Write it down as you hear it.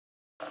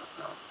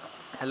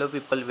Hello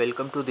people,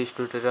 welcome to this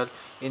tutorial.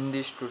 In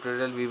this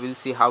tutorial we will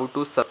see how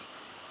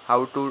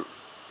to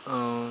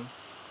uh,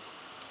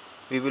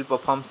 we will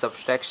perform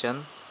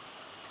subtraction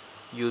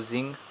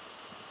using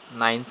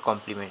 9's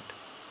complement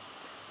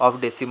of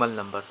decimal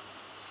numbers.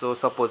 So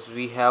suppose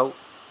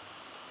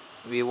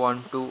we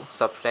want to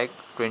subtract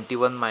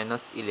 21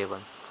 minus 11.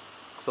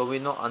 So we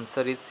know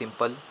answer is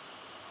simple,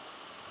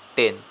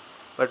 10.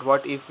 But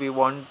what if we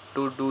want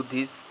to do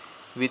this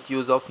with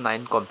use of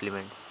 9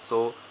 complements?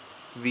 So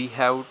we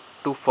have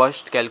to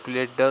first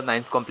calculate the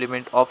 9's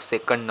complement of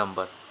second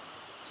number,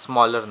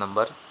 smaller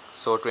number.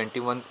 So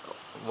 21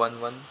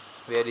 1 1,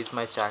 where is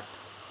my chart?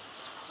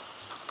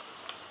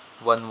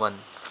 1 1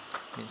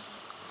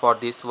 means for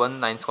this one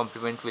 9's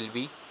complement will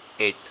be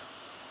 8.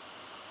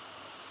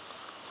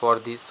 For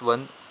this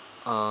one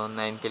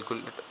 9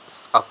 calculate,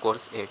 of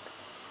course 8.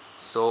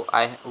 So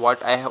I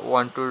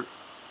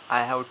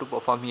have to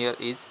perform here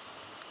is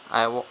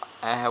I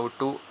have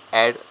to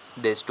add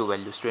these two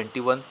values,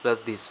 21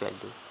 plus this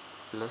value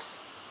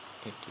plus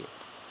 88.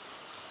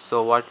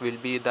 So what will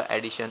be the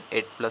addition?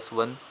 8 plus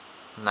 1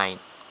 9,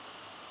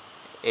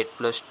 8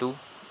 plus 2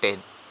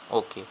 10.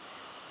 Okay,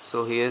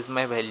 so here is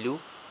my value.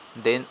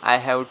 Then I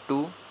have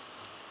to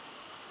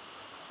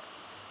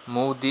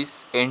move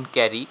this end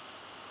carry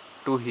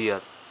to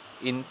here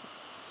in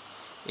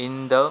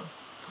the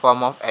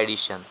form of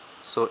addition.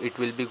 So it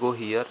will be go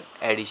here,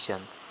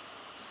 addition.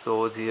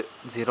 So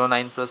 0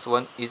 9 plus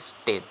 1 is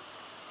 10.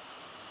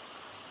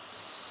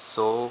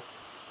 So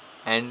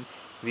and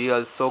we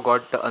also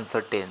got the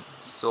answer 10.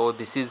 So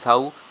this is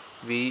how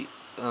we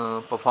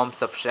perform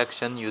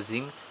subtraction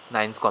using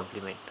 9's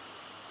complement.